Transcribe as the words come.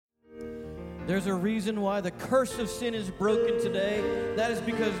There's a reason why the curse of sin is broken today. That is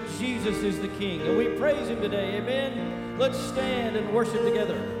because Jesus is the King, and we praise Him today. Amen. Let's stand and worship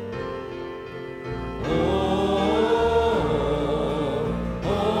together.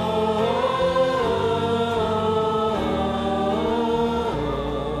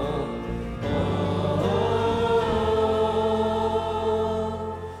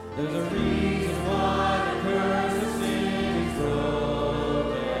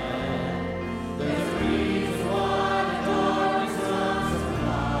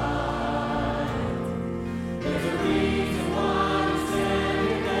 There's a reason why we stand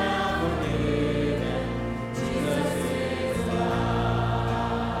together.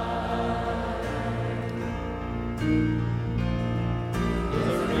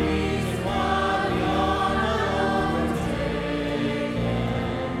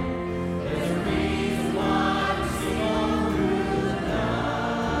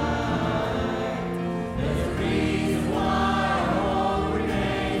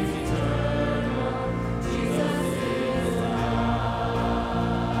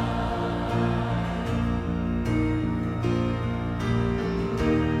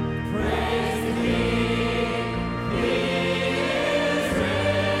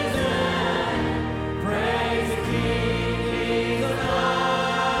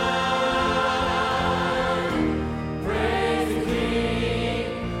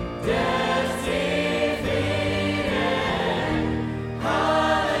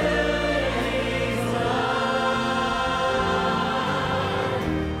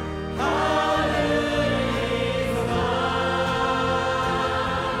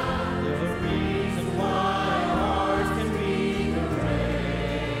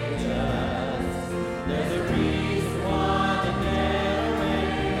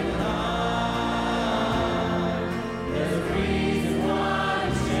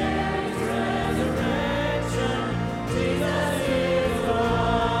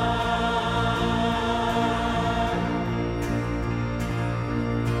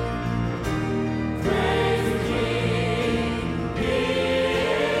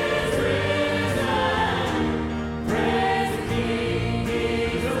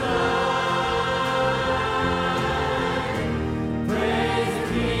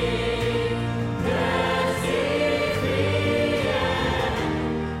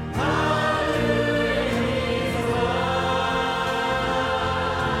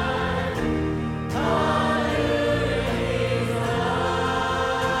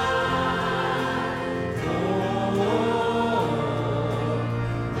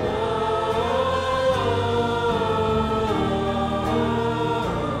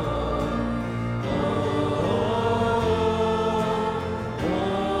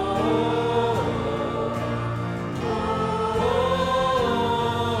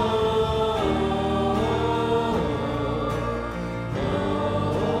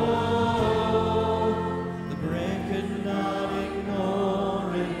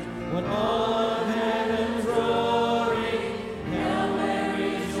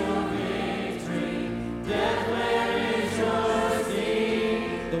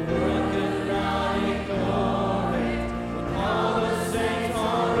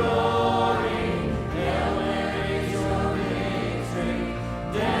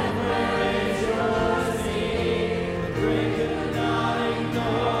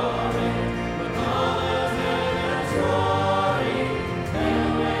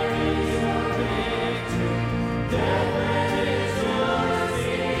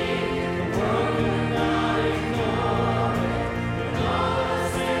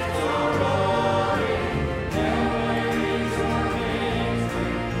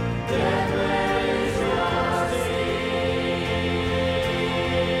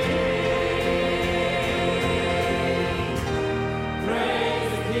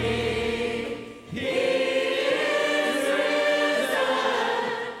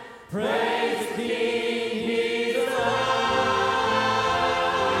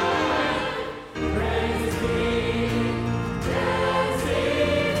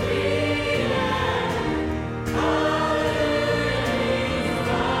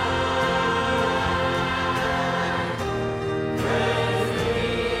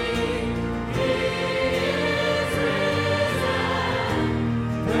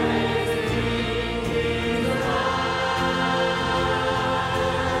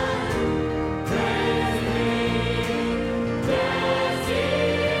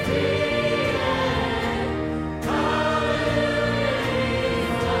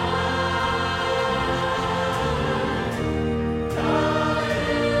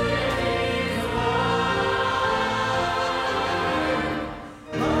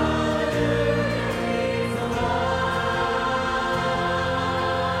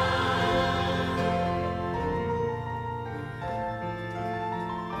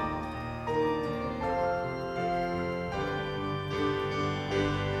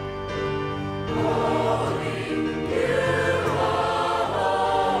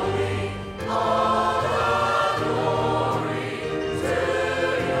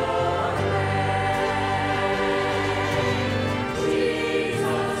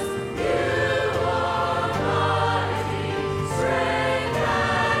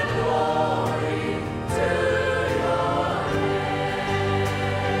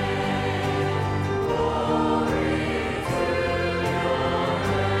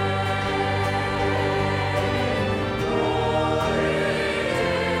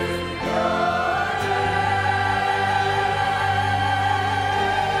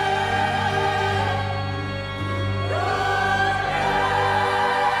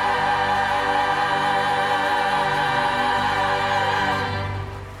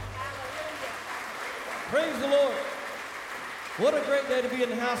 glad to be in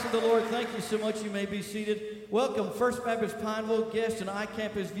the house of the Lord. Thank you so much. You may be seated. Welcome, First Baptist Pineville guests and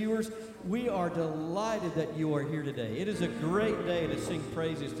iCampus viewers. We are delighted that you are here today. It is a great day to sing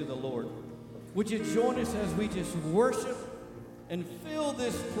praises to the Lord. Would you join us as we just worship and fill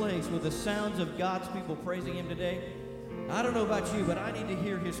this place with the sounds of God's people praising Him today? I don't know about you, but I need to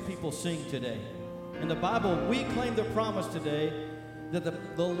hear His people sing today. In the Bible, we claim the promise today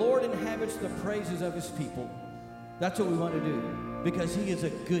that the Lord inhabits the praises of His people. That's what we want to do, because He is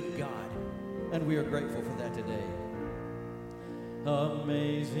a good God, and we are grateful for that today.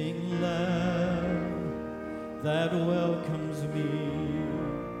 Amazing love that welcomes me,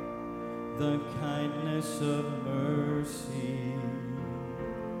 the kindness of mercy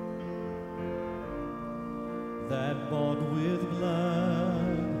that bought with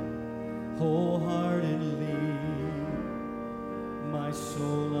blood wholeheartedly my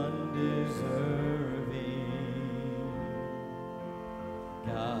soul undeserving.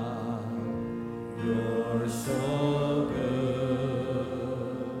 God, you're so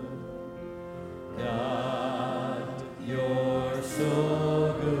good. God, you're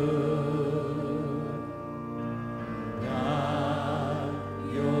so good. God,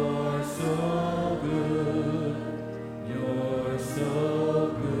 you're so good. You're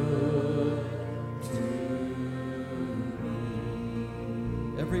so good to me.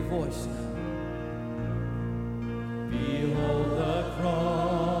 Every voice now. Behold the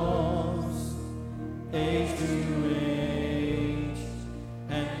cross, age to age,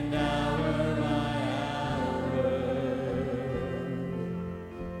 and hour by hour.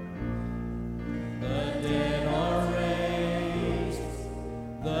 The dead are raised,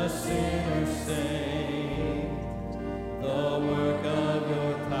 the sinner saved, the work of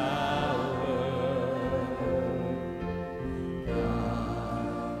your power.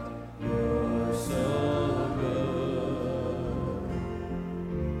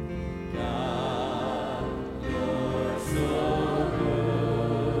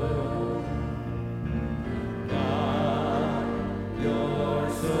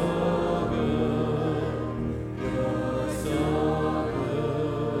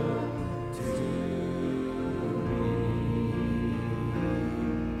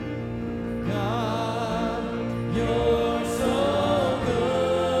 God, you're so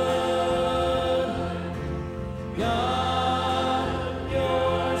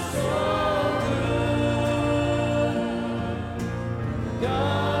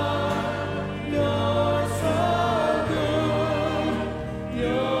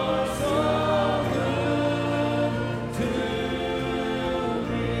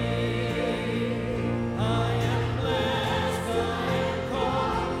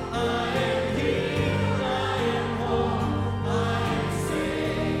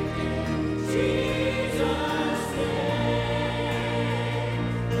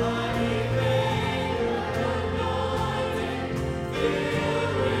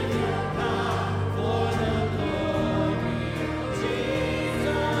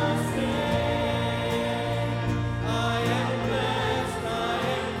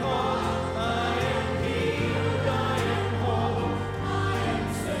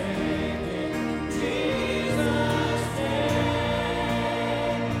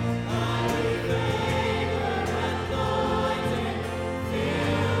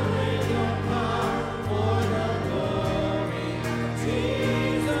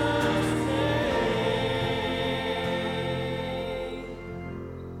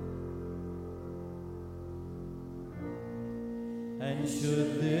and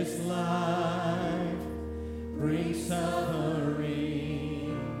should this life bring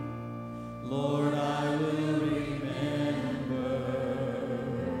suffering, Lord, I will remember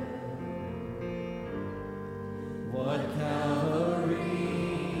what Calvary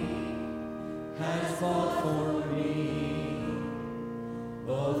has fought for me,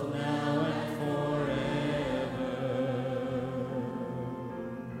 both now and forever.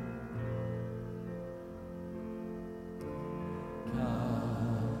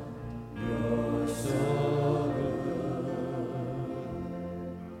 God, you're so good.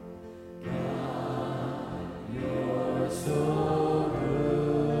 God, you're so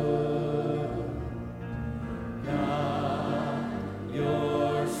good. God,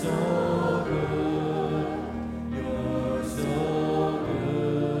 you're so good. You're so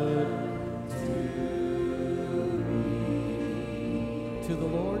good.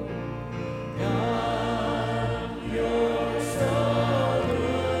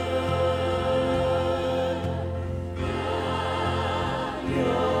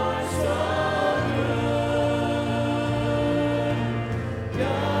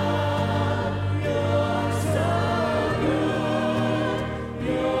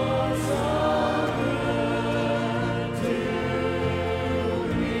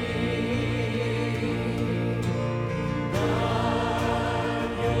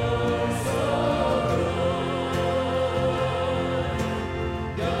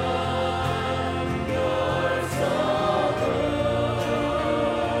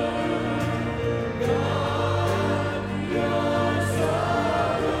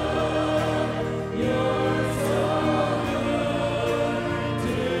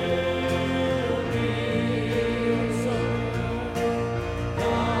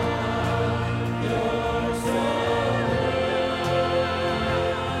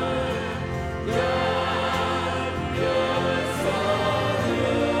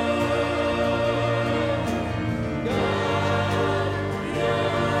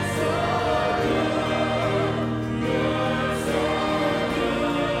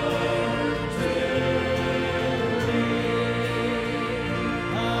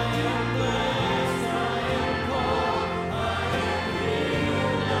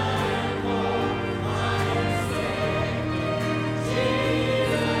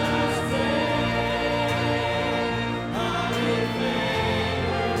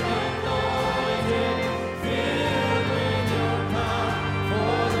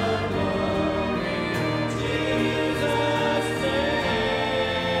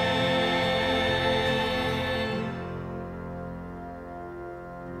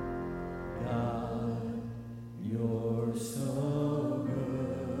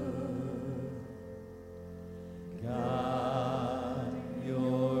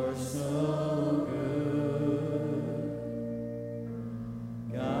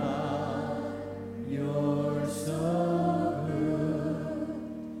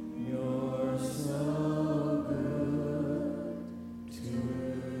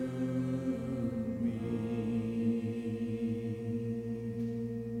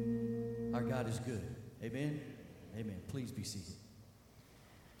 is good. Amen? Amen. Please be seated.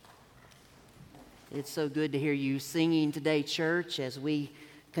 It's so good to hear you singing today, church, as we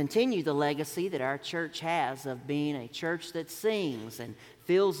continue the legacy that our church has of being a church that sings and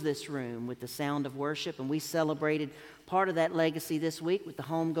fills this room with the sound of worship. And we celebrated part of that legacy this week with the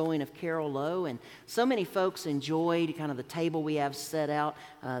homegoing of Carol Lowe. And so many folks enjoyed kind of the table we have set out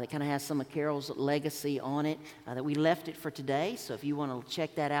that kind of has some of Carol's legacy on it, that we left it for today. So if you want to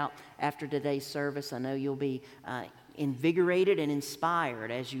check that out after today's service, I know you'll be invigorated and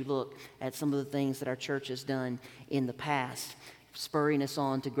inspired as you look at some of the things that our church has done in the past, spurring us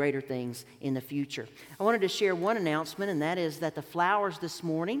on to greater things in the future. I wanted to share one announcement, and that is that the flowers this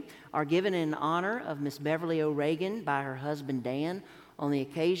morning are given in honor of Miss Beverly O'Regan by her husband Dan on the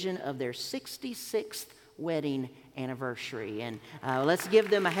occasion of their 66th wedding anniversary. And let's give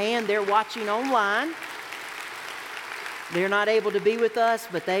them a hand. They're watching online. They're not able to be with us,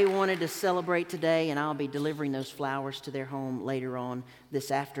 but they wanted to celebrate today, and I'll be delivering those flowers to their home later on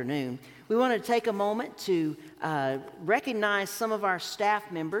this afternoon. We want to take a moment to recognize some of our staff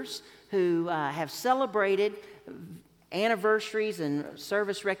members who have celebrated anniversaries and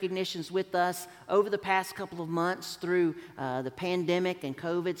service recognitions with us over the past couple of months through the pandemic and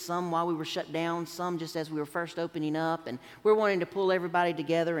COVID, some while we were shut down, some just as we were first opening up. And we're wanting to pull everybody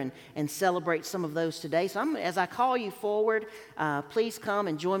together and celebrate some of those today. So as I call you forward, please come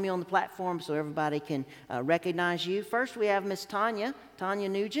and join me on the platform so everybody can recognize you. First, we have Miss Tanya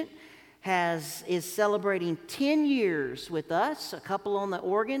Nugent. Is celebrating 10 years with us, a couple on the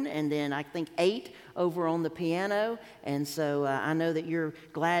organ, and then I think 8 over on the piano. And so I know that you're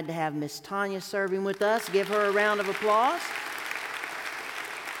glad to have Miss Tanya serving with us. Give her a round of applause.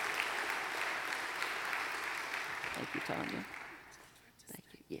 Thank you, Tanya. Thank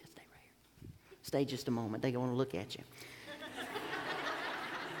you. Yeah, stay right here. Stay just a moment. They want to look at you.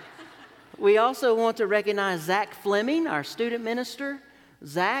 We also want to recognize Zach Fleming, our student minister.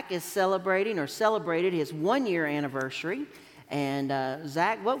 Zach is celebrated his 1-year anniversary. And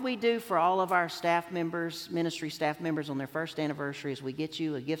Zach, what we do for all of our staff members, ministry staff members on their first anniversary is we get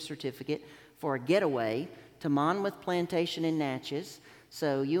you a gift certificate for a getaway to Monmouth Plantation in Natchez.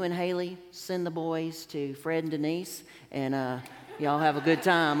 So you and Haley send the boys to Fred and Denise, and y'all have a good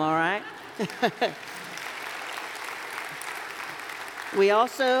time, all right? We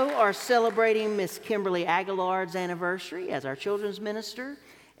also are celebrating Miss Kimberly Aguilar's anniversary as our children's minister,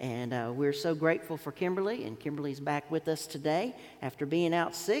 and we're so grateful for Kimberly, and Kimberly's back with us today after being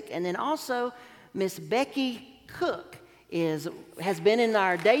out sick. And then also Miss Becky Cook has been in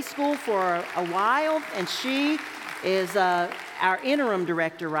our day school for a while, and she is our interim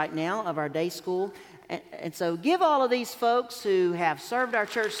director right now of our day school. And so give all of these folks who have served our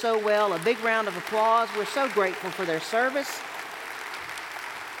church so well a big round of applause. We're so grateful for their service.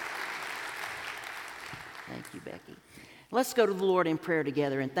 Thank you, Becky. Let's go to the Lord in prayer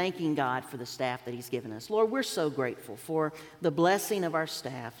together and thanking God for the staff that He's given us. Lord, we're so grateful for the blessing of our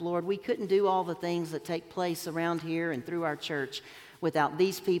staff. Lord, we couldn't do all the things that take place around here and through our church without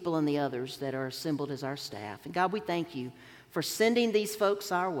these people and the others that are assembled as our staff. And God, we thank you for sending these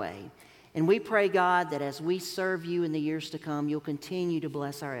folks our way. And we pray, God, that as we serve you in the years to come, you'll continue to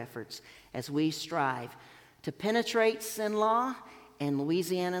bless our efforts as we strive to penetrate Cenla and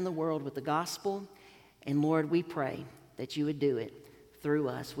Louisiana and the world with the gospel. And Lord, we pray that you would do it through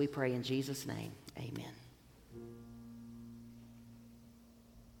us. We pray in Jesus' name. Amen.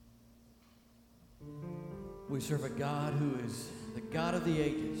 We serve a God who is the God of the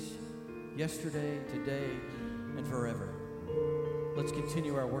ages, yesterday, today, and forever. Let's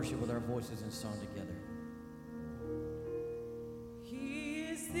continue our worship with our voices and song together. He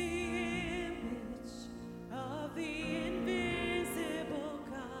is the image of the invisible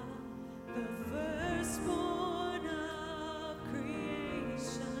God, the firstborn of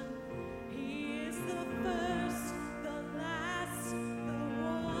creation. He is the first, the last, the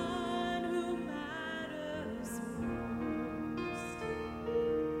one who matters most.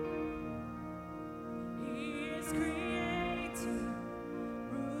 He is creator,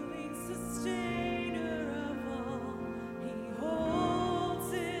 ruling, sustainer.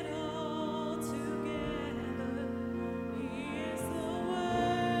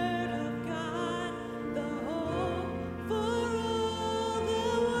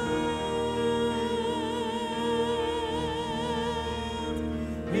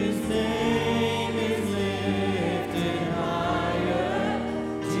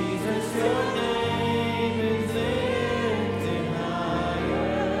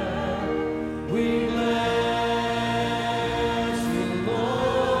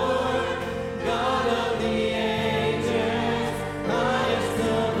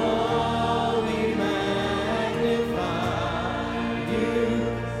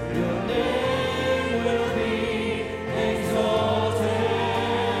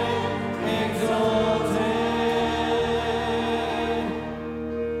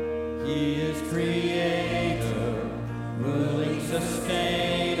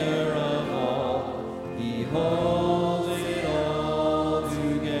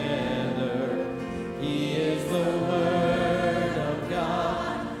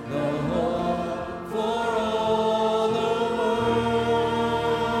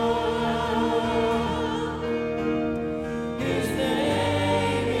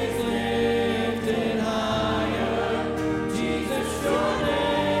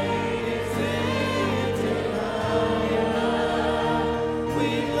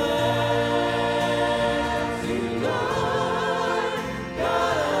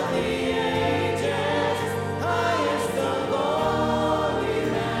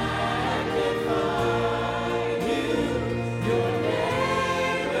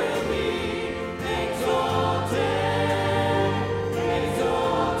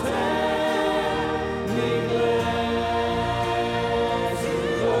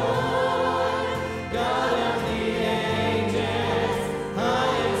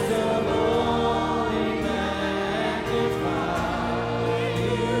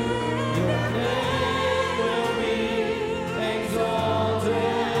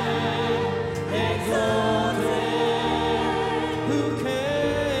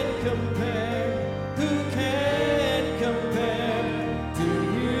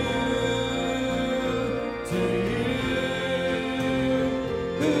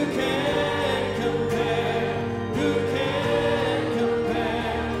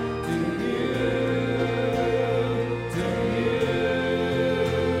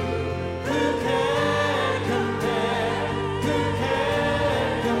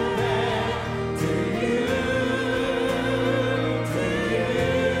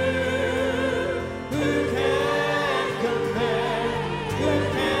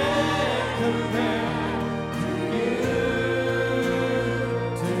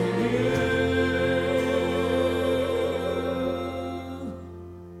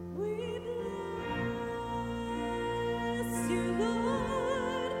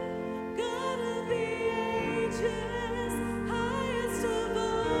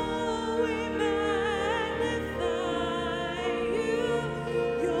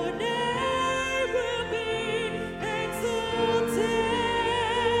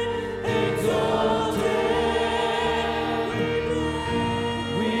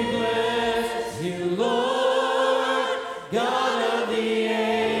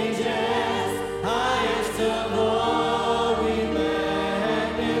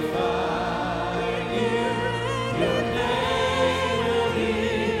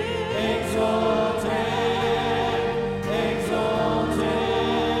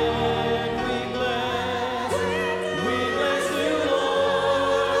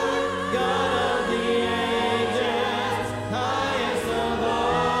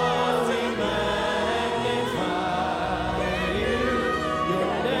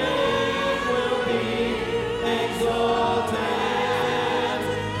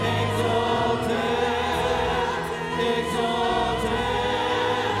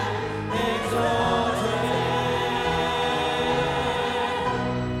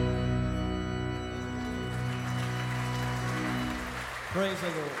 Praise the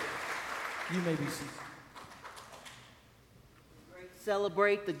Lord. You may be seated.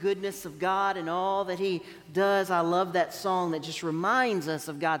 Celebrate the goodness of God and all that He does. I love that song that just reminds us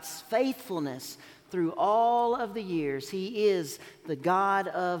of God's faithfulness through all of the years. He is the God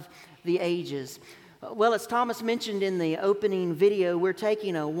of the ages. Well, as Thomas mentioned in the opening video, we're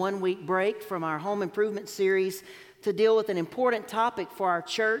taking a one-week break from our home improvement series to deal with an important topic for our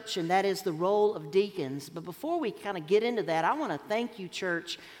church, and that is the role of deacons. But before we kind of get into that, I want to thank you,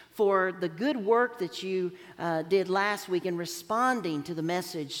 church, for the good work that you did last week in responding to the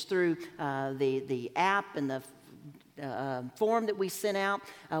message through the app and the form that we sent out.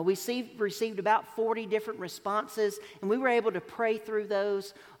 We received about 40 different responses, and we were able to pray through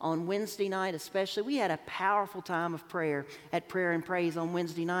those on Wednesday night especially. We had a powerful time of prayer at Prayer and Praise on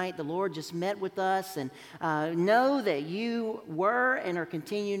Wednesday night. The Lord just met with us, and know that you were and are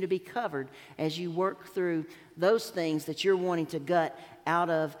continuing to be covered as you work through those things that you're wanting to gut out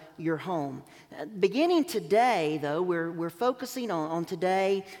of your home. Beginning today, though, we're focusing on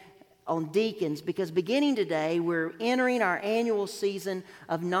today on deacons, because beginning today, we're entering our annual season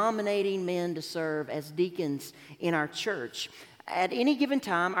of nominating men to serve as deacons in our church. At any given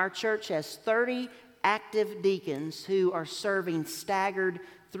time, our church has 30 active deacons who are serving staggered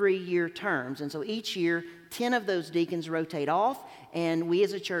 3-year terms. And so each year, 10 of those deacons rotate off, and we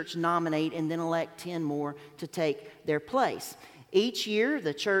as a church nominate and then elect 10 more to take their place. Each year,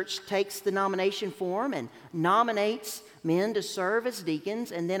 the church takes the nomination form and nominates men to serve as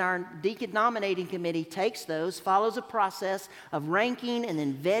deacons, and then our deacon nominating committee takes those, follows a process of ranking and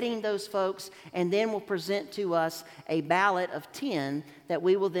then vetting those folks, and then will present to us a ballot of 10 that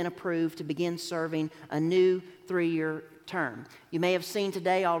we will then approve to begin serving a new 3-year term. You may have seen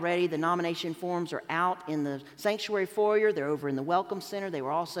today already the nomination forms are out in the sanctuary foyer. They're over in the Welcome Center. They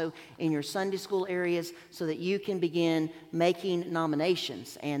were also in your Sunday school areas so that you can begin making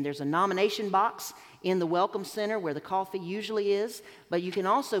nominations. And there's a nomination box in the Welcome Center where the coffee usually is, but you can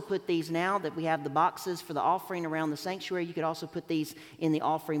also put these, now that we have the boxes for the offering around the sanctuary, you could also put these in the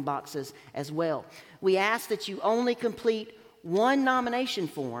offering boxes as well. We ask that you only complete one nomination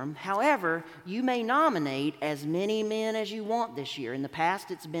form. However, you may nominate as many men as you want this year. In the past,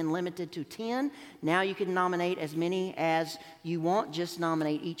 it's been limited to 10. Now you can nominate as many as you want. Just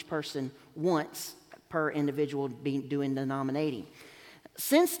nominate each person once per individual doing the nominating.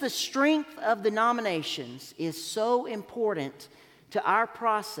 Since the strength of the nominations is so important to our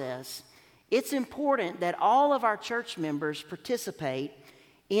process, it's important that all of our church members participate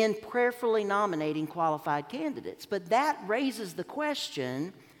in prayerfully nominating qualified candidates. But that raises the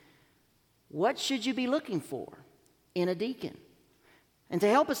question, what should you be looking for in a deacon? And to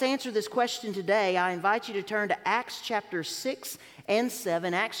help us answer this question today, I invite you to turn to Acts chapter 6 and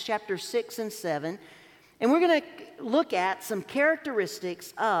 7, Acts chapter 6 and 7, and we're going to look at some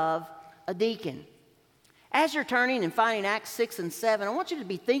characteristics of a deacon. As you're turning and finding Acts 6 and 7, I want you to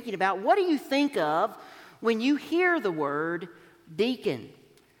be thinking about, what do you think of when you hear the word deacon?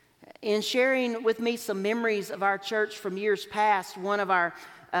 In sharing with me some memories of our church from years past, one of our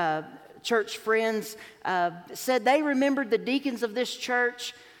church friends said they remembered the deacons of this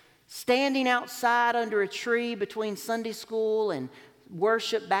church standing outside under a tree between Sunday school and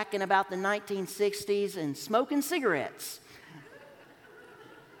worship back in about the 1960s and smoking cigarettes.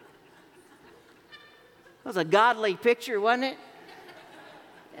 That was a godly picture, wasn't it?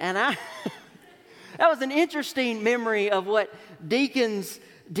 And that was an interesting memory of what deacons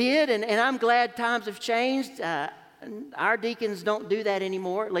did, and I'm glad times have changed. Our deacons don't do that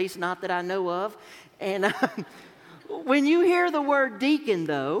anymore, at least not that I know of. And when you hear the word deacon,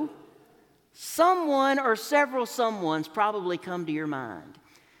 though, someone or several someones probably come to your mind.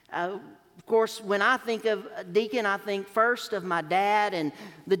 Of course, when I think of a deacon, I think first of my dad and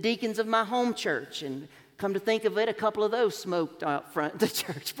the deacons of my home church. And come to think of it, a couple of those smoked out front of the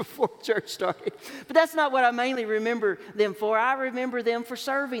church before church started. But that's not what I mainly remember them for. I remember them for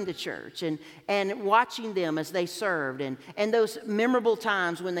serving the church and watching them as they served. And those memorable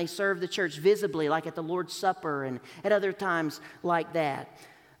times when they served the church visibly, like at the Lord's Supper and at other times like that.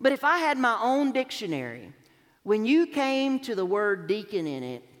 But if I had my own dictionary, when you came to the word deacon in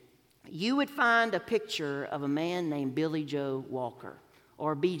it, you would find a picture of a man named Billy Joe Walker,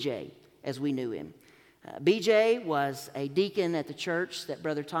 or BJ as we knew him. BJ was a deacon at the church that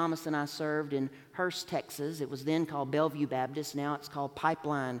Brother Thomas and I served in Hurst, Texas. It was then called Bellevue Baptist. Now it's called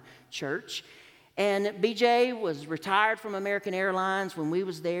Pipeline Church. And BJ was retired from American Airlines when we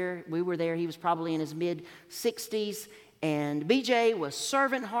were there. He was probably in his mid-60s. And BJ was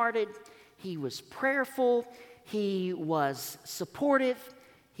servant-hearted. He was prayerful. He was supportive.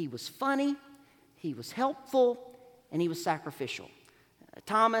 He was funny. He was helpful. And he was sacrificial.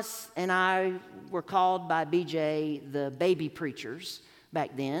 Thomas and I were called by BJ the baby preachers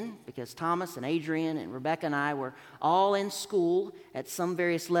back then, because Thomas and Adrian and Rebecca and I were all in school at some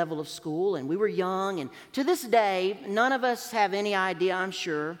various level of school, and we were young. And to this day, none of us have any idea, I'm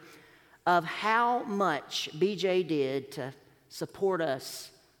sure, of how much BJ did to support us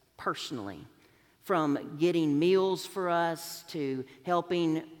personally, from getting meals for us to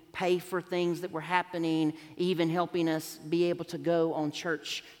helping pay for things that were happening, even helping us be able to go on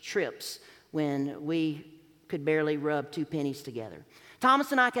church trips when we could barely rub 2 pennies together.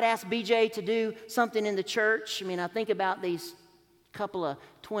 Thomas and I could ask BJ to do something in the church. I mean, I think about these couple of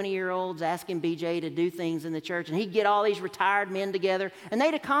 20-year-olds asking BJ to do things in the church, and he'd get all these retired men together, and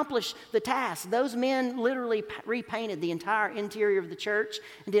they'd accomplish the task. Those men literally repainted the entire interior of the church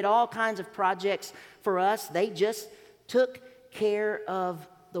and did all kinds of projects for us. They just took care of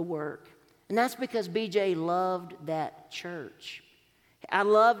the work. And that's because BJ loved that church. I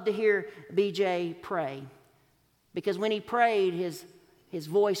loved to hear BJ pray, because when he prayed, his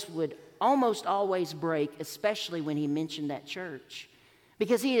voice would almost always break, especially when he mentioned that church.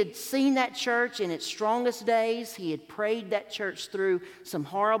 Because he had seen that church in its strongest days, he had prayed that church through some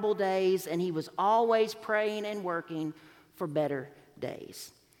horrible days, and he was always praying and working for better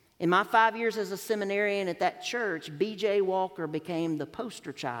days. In my 5 years as a seminarian at that church, B.J. Walker became the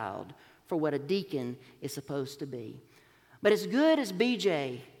poster child for what a deacon is supposed to be. But as good as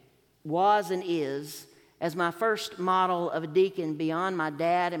B.J. was and is, as my first model of a deacon beyond my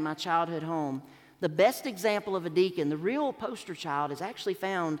dad and my childhood home, the best example of a deacon, the real poster child, is actually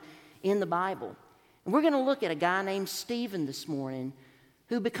found in the Bible. And we're going to look at a guy named Stephen this morning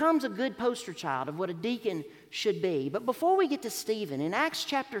who becomes a good poster child of what a deacon should be. But before we get to Stephen, in Acts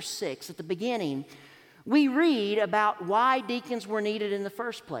chapter 6, at the beginning, we read about why deacons were needed in the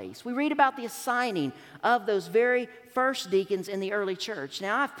first place. We read about the assigning of those very first deacons in the early church.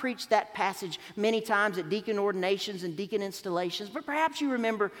 Now, I've preached that passage many times at deacon ordinations and deacon installations, but perhaps you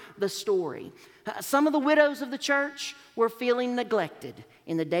remember the story. Some of the widows of the church were feeling neglected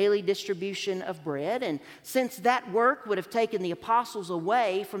in the daily distribution of bread, and since that work would have taken the apostles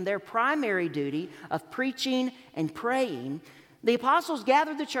away from their primary duty of preaching and praying, the apostles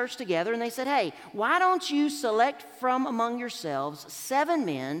gathered the church together and they said, hey, why don't you select from among yourselves 7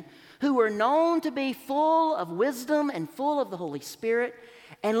 men who are known to be full of wisdom and full of the Holy Spirit,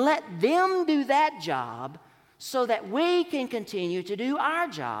 and let them do that job so that we can continue to do our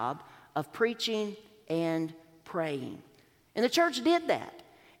job of preaching and praying. And the church did that.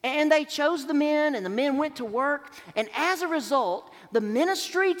 And they chose the men, and the men went to work. And as a result, the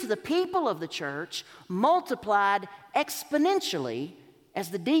ministry to the people of the church multiplied exponentially as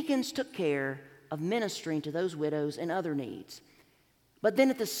the deacons took care of ministering to those widows and other needs. But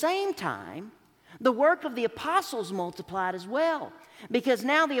then at the same time, the work of the apostles multiplied as well, because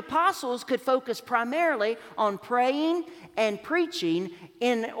now the apostles could focus primarily on praying and preaching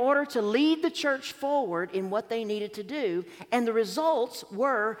in order to lead the church forward in what they needed to do, and the results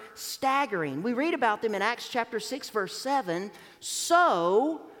were staggering. We read about them in Acts chapter 6, verse 7.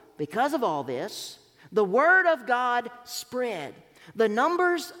 So, because of all this, the word of God spread. The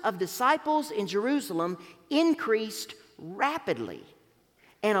numbers of disciples in Jerusalem increased rapidly,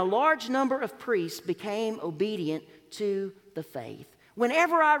 and a large number of priests became obedient to the faith.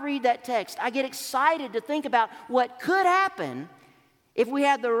 Whenever I read that text, I get excited to think about what could happen if we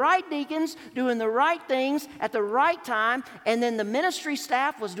had the right deacons doing the right things at the right time, and then the ministry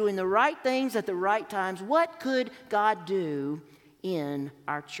staff was doing the right things at the right times. What could God do in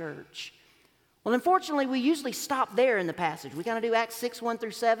our church? Well, unfortunately, we usually stop there in the passage. We kind of do Acts 6, 1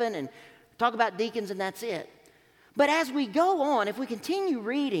 through 7, and talk about deacons, and that's it. But as we go on, if we continue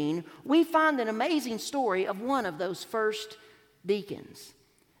reading, we find an amazing story of one of those first deacons.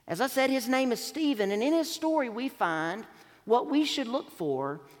 As I said, his name is Stephen, and in his story we find what we should look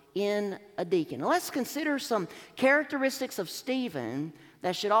for in a deacon. Now, let's consider some characteristics of Stephen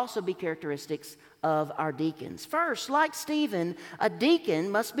that should also be characteristics of our deacons. First, like Stephen, a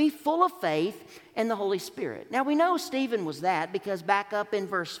deacon must be full of faith and the Holy Spirit. Now, we know Stephen was that because back up in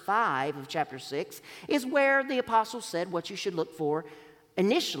verse 5 of chapter 6 is where the apostles said what you should look for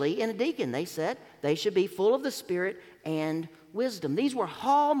initially in a deacon. They said they should be full of the Spirit and wisdom. These were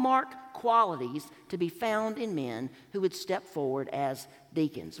hallmark qualities to be found in men who would step forward as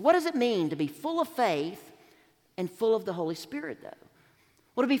deacons. What does it mean to be full of faith and full of the Holy Spirit, though?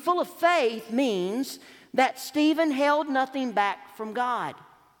 Well, to be full of faith means that Stephen held nothing back from God.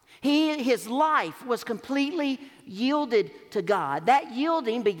 His life was completely yielded to God. That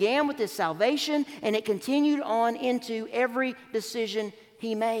yielding began with his salvation, and it continued on into every decision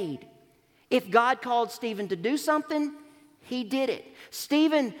he made. If God called Stephen to do something, he did it.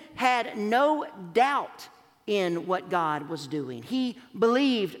 Stephen had no doubt in what God was doing. He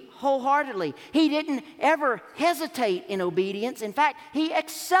believed wholeheartedly. He didn't ever hesitate in obedience. In fact, he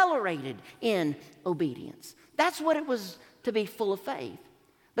accelerated in obedience. That's what it was to be full of faith.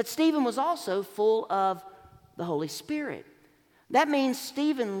 But Stephen was also full of the Holy Spirit. That means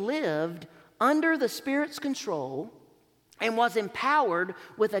Stephen lived under the Spirit's control and was empowered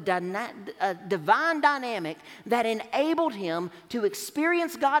with a divine dynamic that enabled him to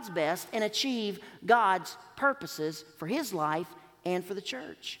experience God's best and achieve God's purposes for his life and for the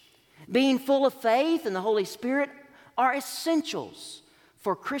church. Being full of faith and the Holy Spirit are essentials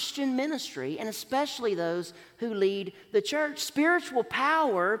for Christian ministry, and especially those who lead the church. Spiritual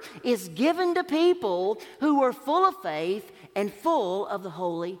power is given to people who are full of faith and full of the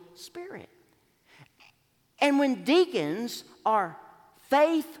Holy Spirit. And when deacons are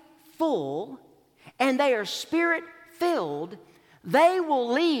faithful and they are Spirit-filled, they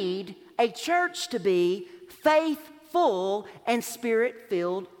will lead a church to be faithful and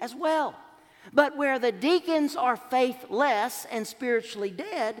Spirit-filled as well. But where the deacons are faithless and spiritually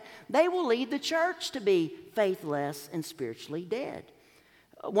dead, they will lead the church to be faithless and spiritually dead.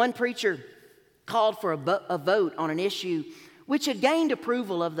 One preacher called for a vote on an issue which had gained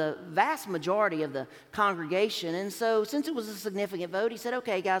approval of the vast majority of the congregation. And so since it was a significant vote, he said,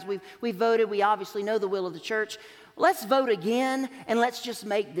 okay, guys, we've voted. We obviously know the will of the church. Let's vote again, and let's just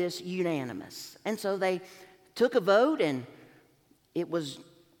make this unanimous. And so they took a vote, and it was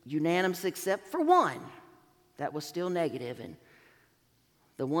unanimous except for one that was still negative. And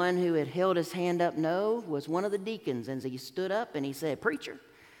the one who had held his hand up no was one of the deacons. And he stood up and he said, preacher,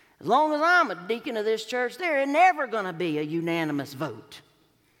 as long as I'm a deacon of this church, there is never going to be a unanimous vote.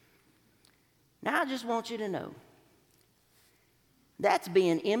 Now I just want you to know, that's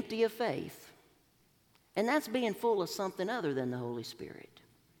being empty of faith. And that's being full of something other than the Holy Spirit.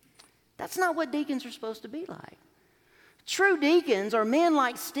 That's not what deacons are supposed to be like. True deacons are men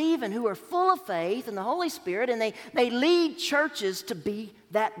like Stephen who are full of faith and the Holy Spirit, and they lead churches to be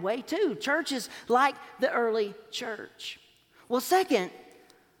that way too. Churches like the early church. Well, second,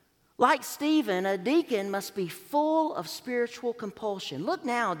 like Stephen, a deacon must be full of spiritual compulsion. Look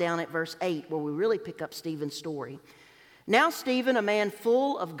now down at verse 8 where we really pick up Stephen's story. Now Stephen, a man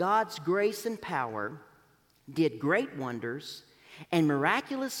full of God's grace and power, did great wonders and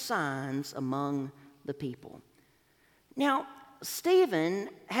miraculous signs among the people. Now, Stephen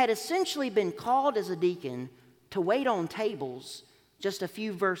had essentially been called as a deacon to wait on tables just a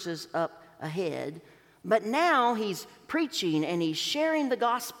few verses up ahead, but now he's preaching and he's sharing the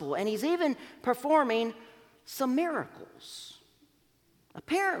gospel and he's even performing some miracles.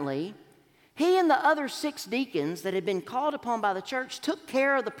 Apparently, he and the other 6 deacons that had been called upon by the church took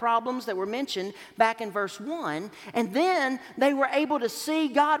care of the problems that were mentioned back in verse 1, and then they were able to see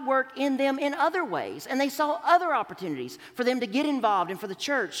God work in them in other ways, and they saw other opportunities for them to get involved and for the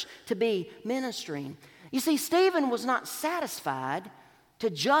church to be ministering. You see, Stephen was not satisfied to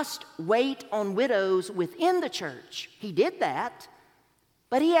just wait on widows within the church. He did that,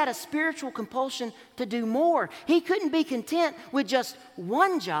 but he had a spiritual compulsion to do more. He couldn't be content with just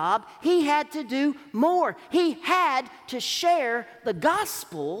one job. He had to do more. He had to share the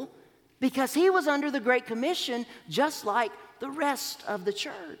gospel because he was under the Great Commission just like the rest of the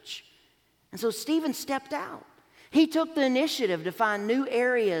church. And so Stephen stepped out. He took the initiative to find new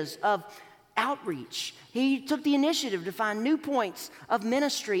areas of outreach. He took the initiative to find new points of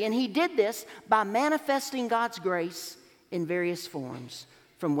ministry, and he did this by manifesting God's grace in various forms,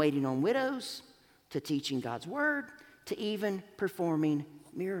 from waiting on widows to teaching God's word to even performing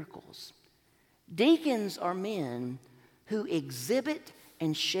miracles. Deacons are men who exhibit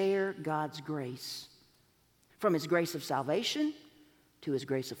and share God's grace, from his grace of salvation to his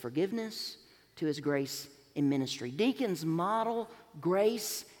grace of forgiveness to his grace in ministry. Deacons model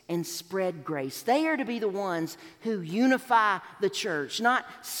grace and spread grace. They are to be the ones who unify the church, not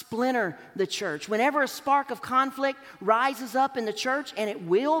splinter the church. Whenever a spark of conflict rises up in the church, and it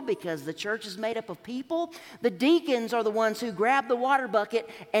will because the church is made up of people, the deacons are the ones who grab the water bucket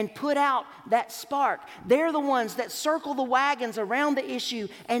and put out that spark. They're the ones that circle the wagons around the issue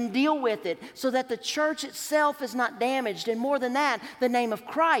and deal with it so that the church itself is not damaged. And more than that, the name of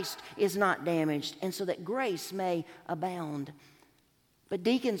Christ is not damaged, and so that grace may abound. But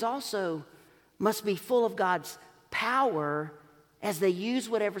deacons also must be full of God's power as they use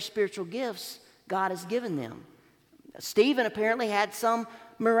whatever spiritual gifts God has given them. Stephen apparently had some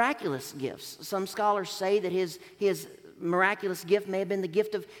miraculous gifts. Some scholars say that his miraculous gift may have been the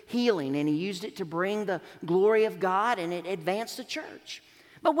gift of healing, and he used it to bring the glory of God, and it advanced the church.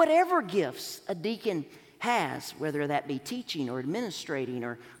 But whatever gifts a deacon has, whether that be teaching or administrating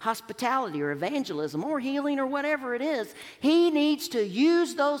or hospitality or evangelism or healing or whatever it is, he needs to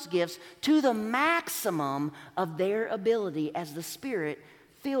use those gifts to the maximum of their ability as the Spirit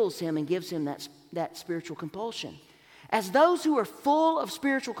fills him and gives him that spiritual compulsion. As those who are full of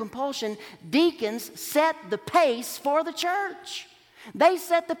spiritual compulsion, deacons set the pace for the church. They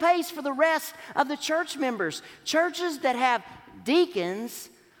set the pace for the rest of the church members. Churches that have deacons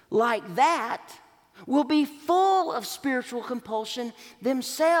like that will be full of spiritual compulsion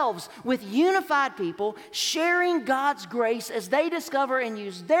themselves, with unified people sharing God's grace as they discover and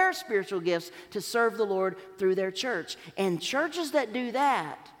use their spiritual gifts to serve the Lord through their church. And churches that do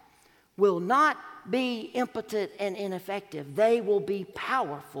that will not be impotent and ineffective. They will be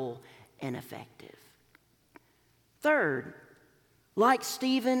powerful and effective. Third, like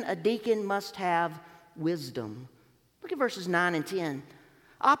Stephen, a deacon must have wisdom. Look at verses 9 and 10.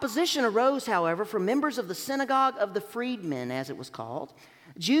 Opposition arose, however, from members of the synagogue of the freedmen, as it was called,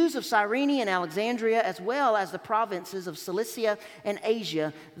 Jews of Cyrene and Alexandria, as well as the provinces of Cilicia and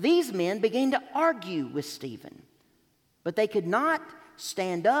Asia. These men began to argue with Stephen, but they could not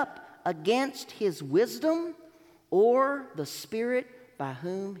stand up against his wisdom or the Spirit by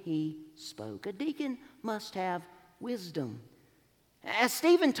whom he spoke. A deacon must have wisdom. As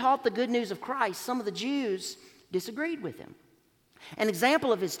Stephen taught the good news of Christ, some of the Jews disagreed with him. An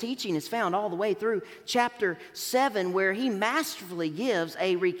example of his teaching is found all the way through chapter 7, where he masterfully gives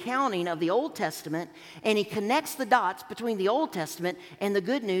a recounting of the Old Testament, and he connects the dots between the Old Testament and the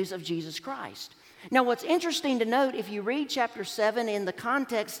good news of Jesus Christ. Now, what's interesting to note, if you read chapter 7 in the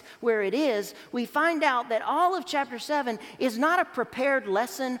context where it is, we find out that all of chapter 7 is not a prepared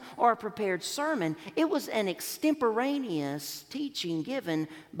lesson or a prepared sermon. It was an extemporaneous teaching given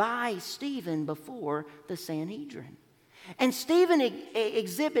by Stephen before the Sanhedrin. And Stephen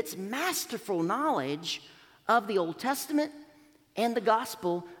exhibits masterful knowledge of the Old Testament and the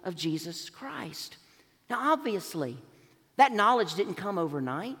gospel of Jesus Christ. Now, obviously, that knowledge didn't come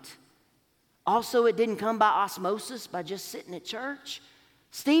overnight. Also, it didn't come by osmosis, by just sitting at church.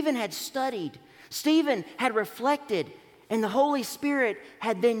 Stephen had studied. Stephen had reflected. And the Holy Spirit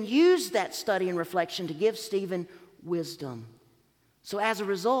had then used that study and reflection to give Stephen wisdom. So as a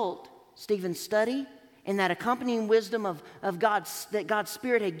result, Stephen's study and that accompanying wisdom of that God's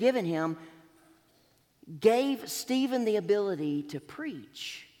Spirit had given him gave Stephen the ability to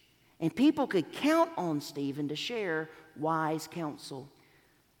preach. And people could count on Stephen to share wise counsel.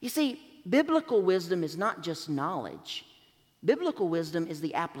 You see, biblical wisdom is not just knowledge. Biblical wisdom is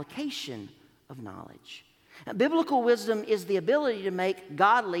the application of knowledge. Biblical wisdom is the ability to make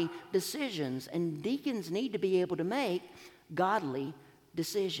godly decisions, and deacons need to be able to make godly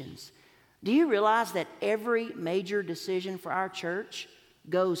decisions. Do you realize that every major decision for our church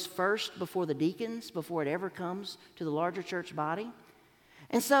goes first before the deacons, before it ever comes to the larger church body?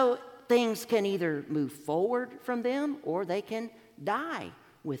 And so things can either move forward from them or they can die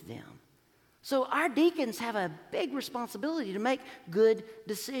with them. So our deacons have a big responsibility to make good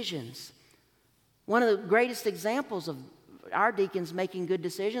decisions. One of the greatest examples of our deacons making good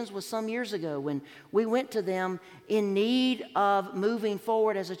decisions was some years ago when we went to them in need of moving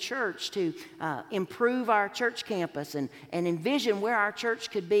forward as a church to improve our church campus and envision where our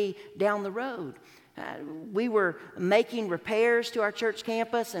church could be down the road. We were making repairs to our church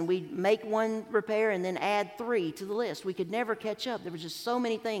campus, and we'd make one repair and then add 3 to the list. We could never catch up. There were just so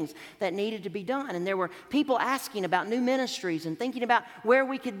many things that needed to be done, and there were people asking about new ministries and thinking about where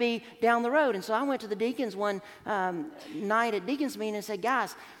we could be down the road. And so I went to the deacons one night at deacons meeting and said,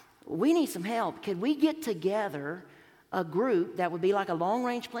 guys, we need some help. Could we get together a group that would be like a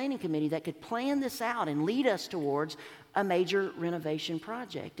long-range planning committee that could plan this out and lead us towards a major renovation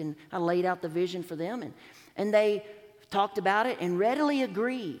project? And I laid out the vision for them, and they talked about it and readily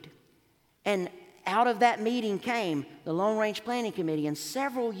agreed. And out of that meeting came the long-range planning committee and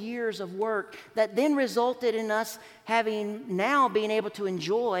several years of work that then resulted in us being able to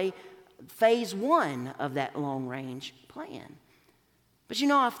enjoy phase 1 of that long-range plan. But you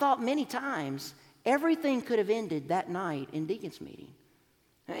know, I've thought many times everything could have ended that night in deacons meeting.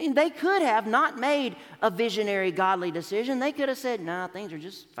 And they could have not made a visionary, godly decision. They could have said, nah, things are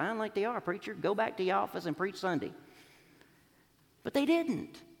just fine like they are. Preacher, go back to your office and preach Sunday. But they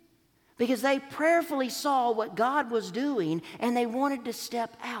didn't, because they prayerfully saw what God was doing and they wanted to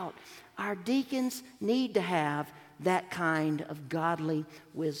step out. Our deacons need to have that kind of godly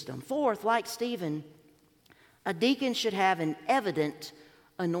wisdom. Fourth, like Stephen, a deacon should have an evident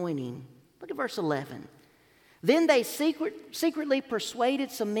anointing. Look at verse 11. Then they secretly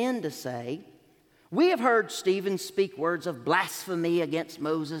persuaded some men to say, we have heard Stephen speak words of blasphemy against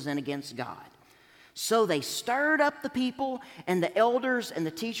Moses and against God. So they stirred up the people and the elders and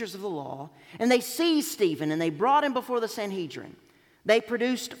the teachers of the law, and they seized Stephen and they brought him before the Sanhedrin. They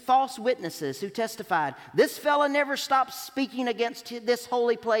produced false witnesses who testified, "This fellow never stops speaking against this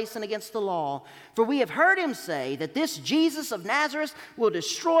holy place and against the law. For we have heard him say that this Jesus of Nazareth will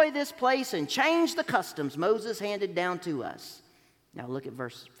destroy this place and change the customs Moses handed down to us." Now look at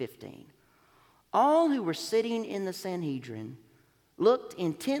verse 15. All who were sitting in the Sanhedrin looked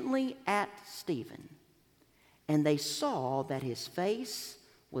intently at Stephen, and they saw that his face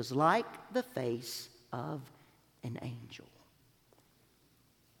was like the face of an angel.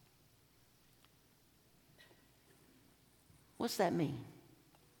 What's that mean?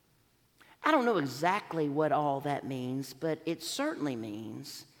 I don't know exactly what all that means, but it certainly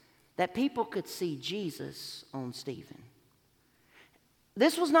means that people could see Jesus on Stephen.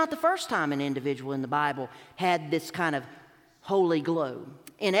 This was not the first time an individual in the Bible had this kind of holy glow.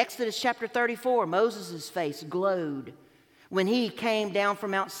 In Exodus chapter 34, Moses' face glowed when he came down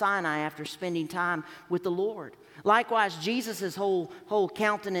from Mount Sinai after spending time with the Lord. Likewise, Jesus' whole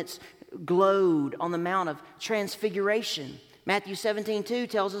countenance glowed on the Mount of Transfiguration. Matthew 17:2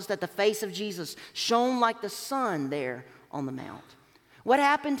 tells us that the face of Jesus shone like the sun there on the mount. What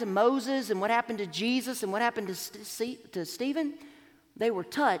happened to Moses and what happened to Jesus and what happened to Stephen? They were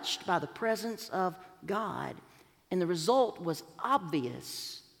touched by the presence of God, and the result was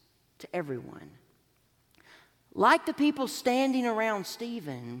obvious to everyone. Like the people standing around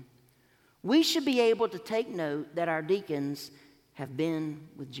Stephen, we should be able to take note that our deacons have been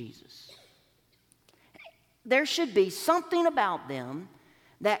with Jesus. There should be something about them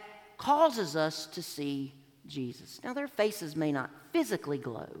that causes us to see Jesus. Now, their faces may not physically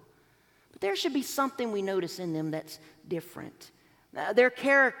glow, but there should be something we notice in them that's different. Their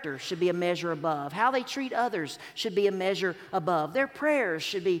character should be a measure above. How they treat others should be a measure above. Their prayers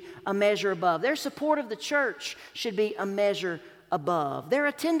should be a measure above. Their support of the church should be a measure above. Their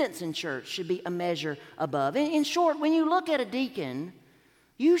attendance in church should be a measure above. In short, when you look at a deacon,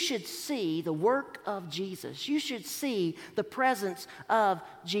 you should see the work of Jesus. You should see the presence of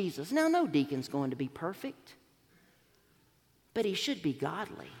Jesus. Now, no deacon's going to be perfect, but he should be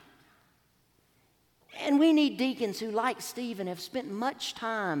godly. And we need deacons who, like Stephen, have spent much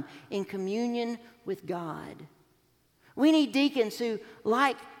time in communion with God. We need deacons who,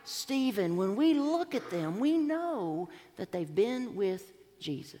 like Stephen, when we look at them, we know that they've been with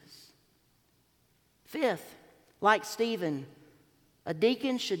Jesus. Fifth, like Stephen, a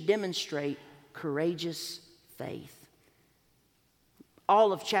deacon should demonstrate courageous faith.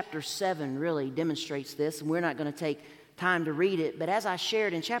 All of chapter 7 really demonstrates this, and we're not going to take time to read it, but as I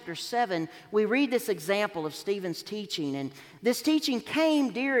shared in chapter 7, we read this example of Stephen's teaching, and this teaching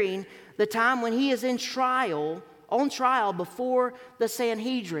came during the time when he is on trial before the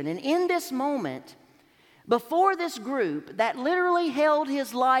Sanhedrin. And in this moment, before this group that literally held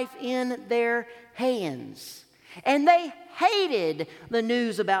his life in their hands, and they hated the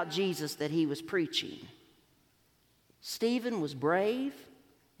news about Jesus that he was preaching, Stephen was brave,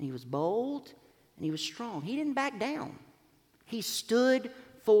 and he was bold, and he was strong. He didn't back down. He stood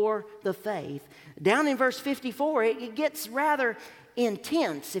for the faith. Down in verse 54, it gets rather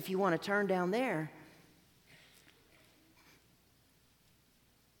intense if you want to turn down there.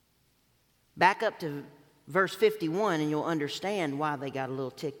 Back up to verse 51 and you'll understand why they got a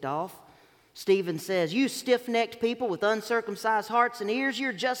little ticked off. Stephen says, "You stiff-necked people with uncircumcised hearts and ears,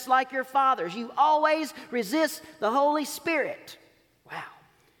 you're just like your fathers. You always resist the Holy Spirit." Wow.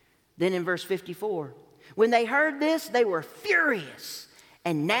 Then in verse 54, when they heard this, they were furious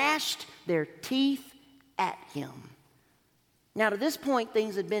and gnashed their teeth at him. Now, to this point,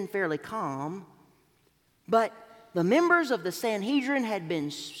 things had been fairly calm, but the members of the Sanhedrin had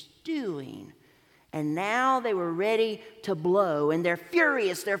been stewing, and now they were ready to blow, and they're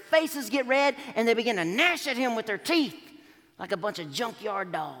furious. Their faces get red, and they begin to gnash at him with their teeth like a bunch of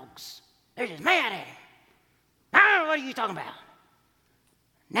junkyard dogs. They're just mad at him. "Ah, what are you talking about?"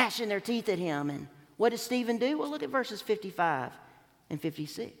 Gnashing their teeth at him. And what does Stephen do? Well, look at verses 55 and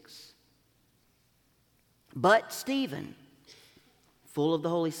 56. But Stephen, full of the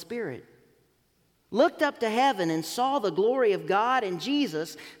Holy Spirit, looked up to heaven and saw the glory of God and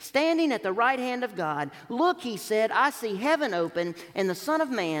Jesus standing at the right hand of God. "Look," he said, "I see heaven open and the Son of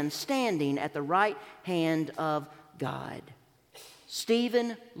Man standing at the right hand of God."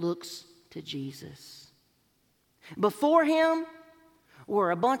 Stephen looks to Jesus. Before him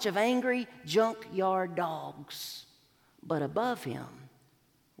were a bunch of angry junkyard dogs, but above him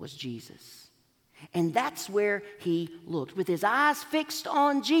was Jesus. And that's where he looked. With his eyes fixed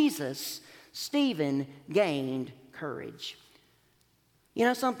on Jesus, Stephen gained courage. You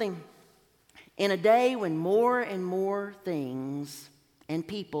know something? In a day when more and more things and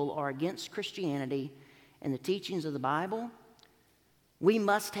people are against Christianity and the teachings of the Bible, we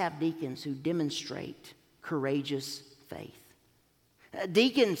must have deacons who demonstrate courageous faith.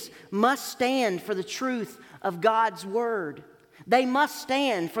 Deacons must stand for the truth of God's Word. They must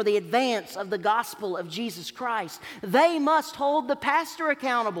stand for the advance of the gospel of Jesus Christ. They must hold the pastor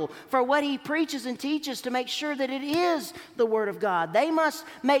accountable for what he preaches and teaches to make sure that it is the Word of God. They must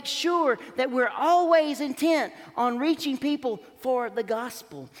make sure that we're always intent on reaching people for the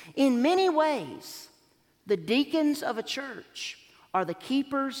gospel. In many ways, the deacons of a church are the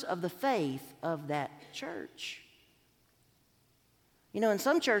keepers of the faith of that church. You know, in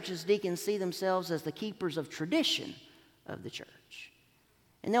some churches, deacons see themselves as the keepers of tradition of the church.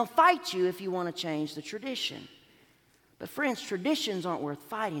 And they'll fight you if you want to change the tradition. But friends, traditions aren't worth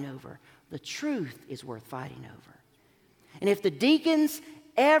fighting over. The truth is worth fighting over. And if the deacons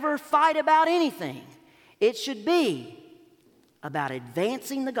ever fight about anything, it should be about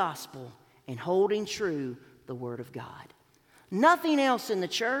advancing the gospel and holding true the Word of God. Nothing else in the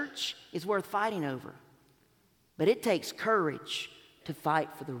church is worth fighting over. But it takes courage to fight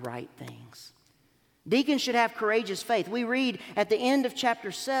for the right things. Deacons should have courageous faith. We read at the end of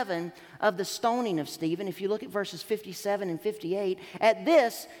chapter 7 of the stoning of Stephen. If you look at verses 57 and 58,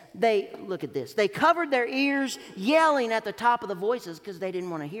 look at this. They covered their ears, yelling at the top of the voices because they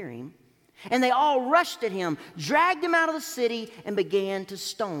didn't want to hear him. And they all rushed at him, dragged him out of the city, and began to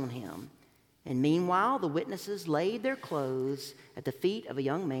stone him. And meanwhile, the witnesses laid their clothes at the feet of a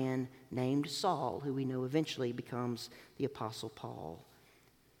young man named Saul, who we know eventually becomes the Apostle Paul.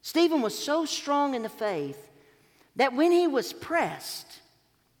 Stephen was so strong in the faith that when he was pressed,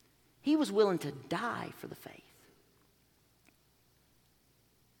 he was willing to die for the faith.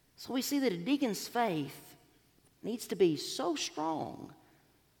 So we see that a deacon's faith needs to be so strong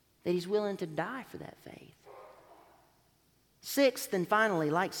that he's willing to die for that faith. Sixth and finally,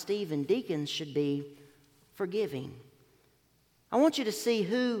 like Stephen, deacons should be forgiving. I want you to see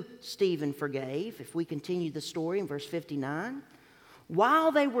who Stephen forgave. If we continue the story in verse 59.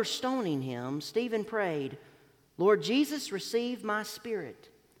 While they were stoning him, Stephen prayed, "Lord Jesus, receive my spirit."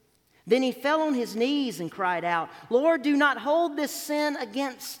 Then he fell on his knees and cried out, "Lord, do not hold this sin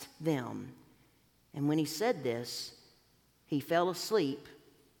against them." And when he said this, he fell asleep,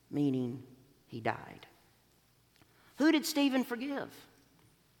 meaning he died. Who did Stephen forgive?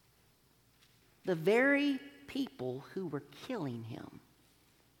 The very people who were killing him.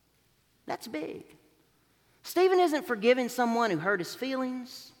 That's big. Stephen isn't forgiving someone who hurt his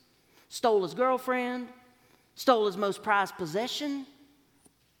feelings, stole his girlfriend, stole his most prized possession.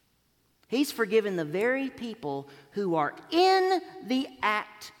 He's forgiven the very people who are in the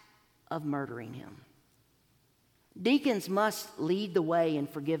act of murdering him. Deacons must lead the way in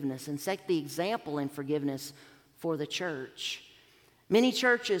forgiveness and set the example in forgiveness for the church. Many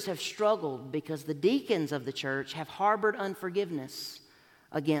churches have struggled because the deacons of the church have harbored unforgiveness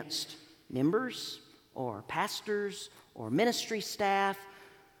against members or pastors or ministry staff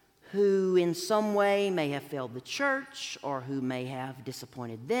who in some way may have failed the church or who may have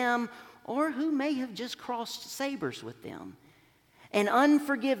disappointed them or who may have just crossed sabers with them. And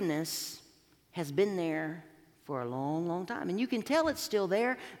unforgiveness has been there for a long, long time. And you can tell it's still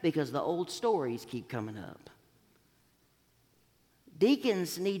there because the old stories keep coming up.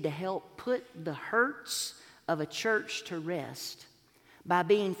 Deacons need to help put the hurts of a church to rest by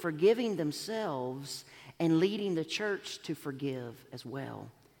being forgiving themselves and leading the church to forgive as well.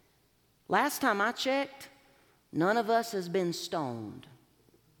 Last time I checked, none of us has been stoned.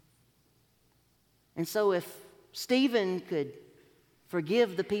 And so if Stephen could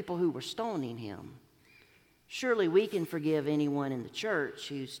forgive the people who were stoning him, surely we can forgive anyone in the church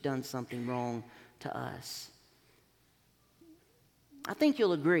who's done something wrong to us. I think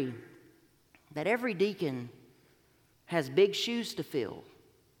you'll agree that every deacon has big shoes to fill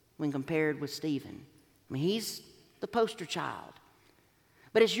when compared with Stephen. I mean, he's the poster child.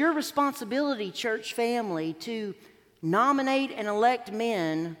 But it's your responsibility, church family, to nominate and elect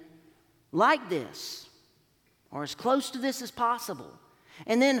men like this, or as close to this as possible,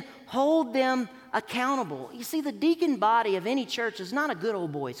 and then hold them accountable. You see, the deacon body of any church is not a good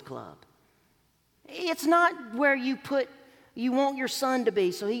old boys club. It's not where you want your son to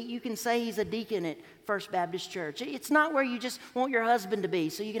be so you can say he's a deacon at First Baptist Church. It's not where you just want your husband to be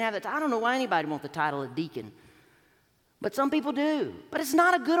so you can have that. I don't know why anybody wants the title of deacon, but some people do. But it's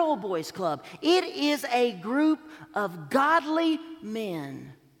not a good old boys club. It is a group of godly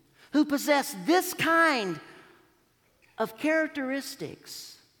men who possess this kind of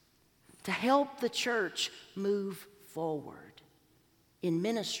characteristics to help the church move forward in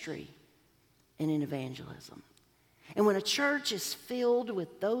ministry, and in evangelism. And when a church is filled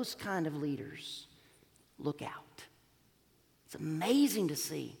with those kind of leaders, look out. It's amazing to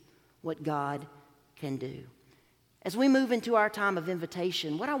see what God can do. As we move into our time of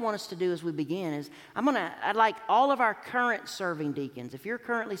invitation, what I want us to do as we begin is I'd like all of our current serving deacons, if you're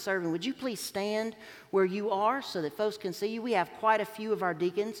currently serving, would you please stand where you are so that folks can see you? We have quite a few of our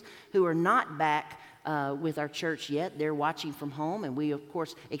deacons who are not back with our church yet. They're watching from home, and we, of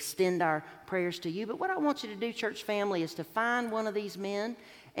course, extend our prayers to you. But what I want you to do, church family, is to find one of these men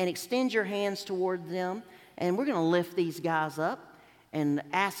and extend your hands toward them, and we're going to lift these guys up and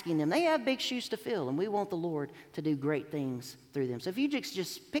asking them. They have big shoes to fill, and we want the Lord to do great things through them. So if you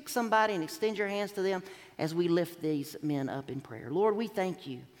just pick somebody and extend your hands to them as we lift these men up in prayer. Lord, we thank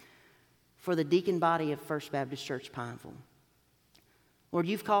you for the deacon body of First Baptist Church Pineville. Lord,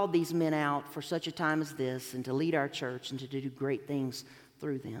 you've called these men out for such a time as this and to lead our church and to do great things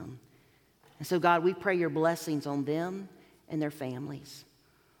through them. And so, God, we pray your blessings on them and their families.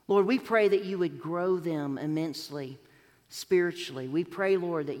 Lord, we pray that you would grow them immensely spiritually. We pray,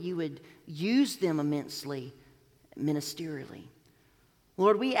 Lord, that you would use them immensely ministerially.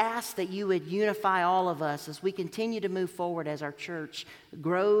 Lord, we ask that you would unify all of us as we continue to move forward as our church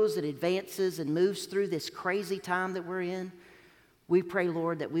grows and advances and moves through this crazy time that we're in. We pray,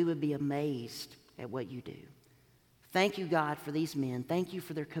 Lord, that we would be amazed at what you do. Thank you, God, for these men. Thank you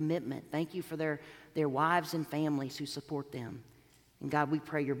for their commitment. Thank you for their wives and families who support them. And God, we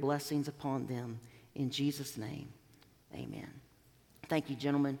pray your blessings upon them. In Jesus' name, amen. Thank you,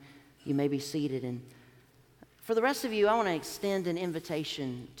 gentlemen. You may be seated. And for the rest of you, I want to extend an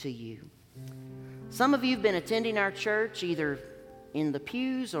invitation to you. Some of you have been attending our church either in the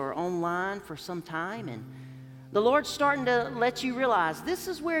pews or online for some time, and the Lord's starting to let you realize this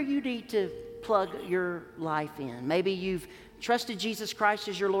is where you need to plug your life in. Maybe you've trusted Jesus Christ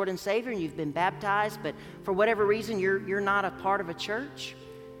as your Lord and Savior and you've been baptized, but for whatever reason you're not a part of a church.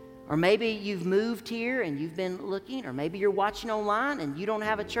 Or maybe you've moved here and you've been looking, or maybe you're watching online and you don't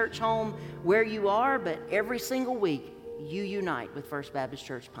have a church home where you are, but every single week you unite with First Baptist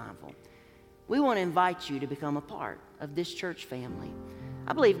Church Pineville. We want to invite you to become a part of this church family.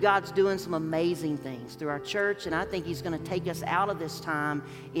 I believe God's doing some amazing things through our church, and I think he's going to take us out of this time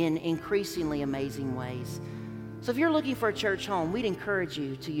in increasingly amazing ways. So if you're looking for a church home, we'd encourage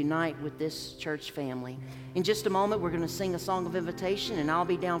you to unite with this church family. In just a moment, we're going to sing a song of invitation, and I'll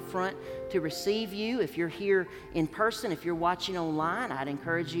be down front to receive you. If you're here in person, if you're watching online, I'd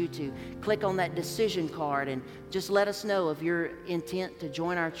encourage you to click on that decision card and just let us know of your intent to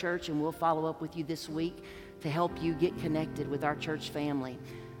join our church, and we'll follow up with you this week to help you get connected with our church family.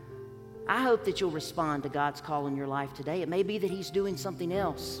 I hope that you'll respond to God's call in your life today. It may be that he's doing something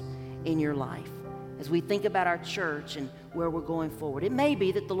else in your life as we think about our church and where we're going forward. It may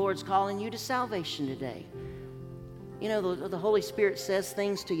be that the Lord's calling you to salvation today. You know, the Holy Spirit says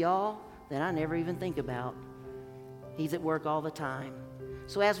things to y'all that I never even think about. He's at work all the time.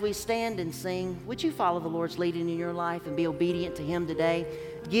 So as we stand and sing, would you follow the Lord's leading in your life and be obedient to him today?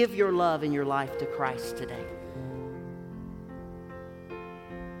 Give your love and your life to Christ today.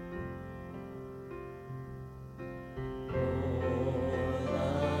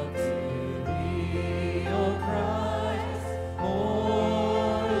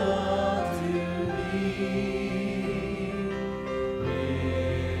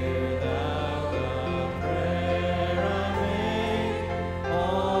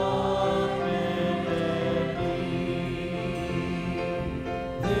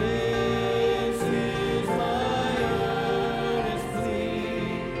 This is my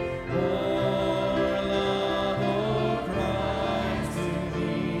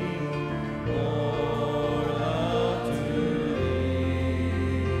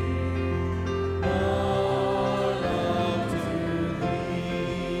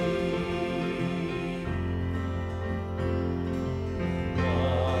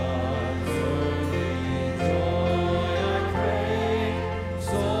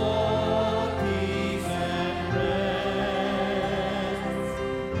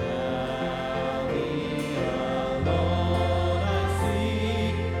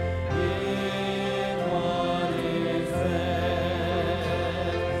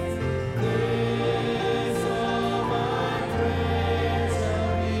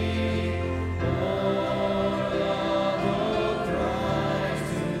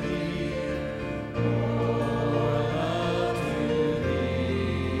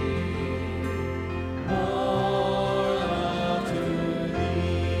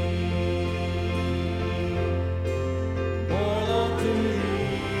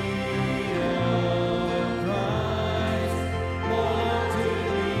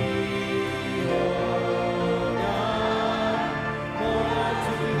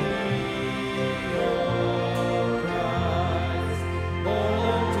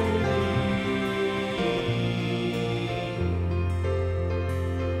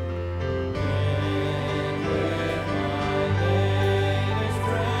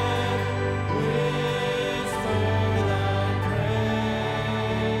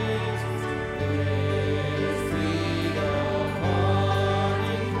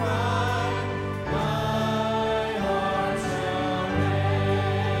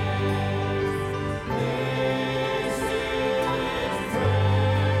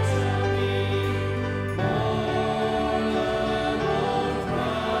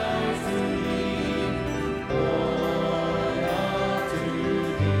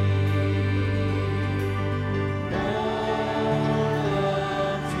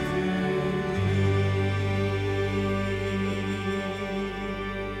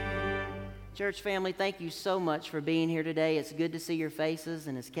Church family, thank you so much for being here today. It's good to see your faces.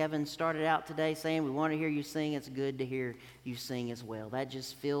 And as Kevin started out today saying, we want to hear you sing, it's good to hear you sing as well. That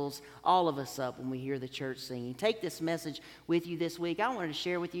just fills all of us up when we hear the church singing. Take this message with you this week. I wanted to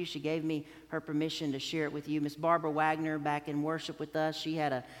share with you. She gave me her permission to share it with you. Miss Barbara Wagner back in worship with us. She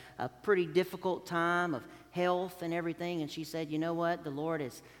had a pretty difficult time of health and everything. And she said, you know what? The Lord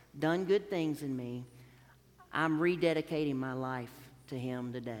has done good things in me. I'm rededicating my life to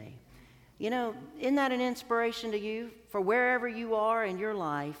Him today. You know, isn't that an inspiration to you for wherever you are in your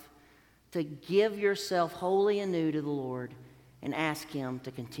life to give yourself wholly anew to the Lord and ask Him to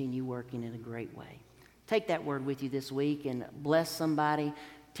continue working in a great way? Take that word with you this week and bless somebody.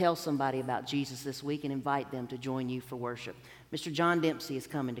 Tell somebody about Jesus this week and invite them to join you for worship. Mr. John Dempsey is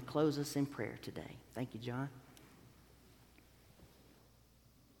coming to close us in prayer today. Thank you, John.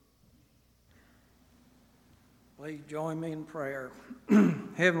 Please join me in prayer.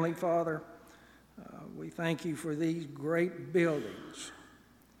 Heavenly Father, we thank you for these great buildings.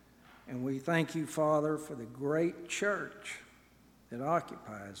 And we thank you, Father, for the great church that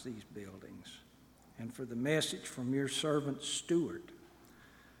occupies these buildings and for the message from your servant Stuart.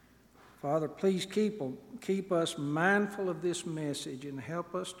 Father, please keep us mindful of this message and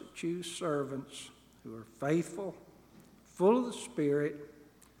help us to choose servants who are faithful, full of the Spirit,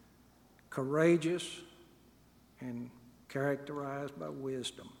 courageous, and characterized by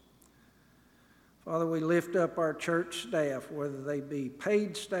wisdom. Father, we lift up our church staff, whether they be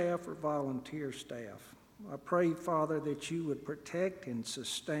paid staff or volunteer staff. I pray, Father, that you would protect and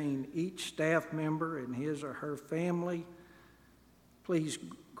sustain each staff member and his or her family. Please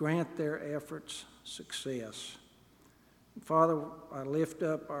grant their efforts success. Father, I lift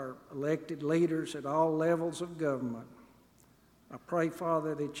up our elected leaders at all levels of government. I pray,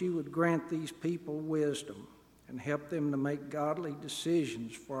 Father, that you would grant these people wisdom and help them to make godly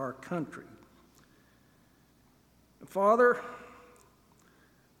decisions for our country. Father,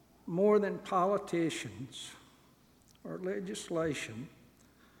 more than politicians or legislation,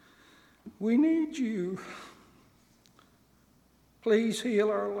 we need you. Please heal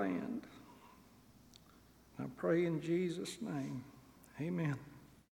our land. I pray in Jesus' name. Amen.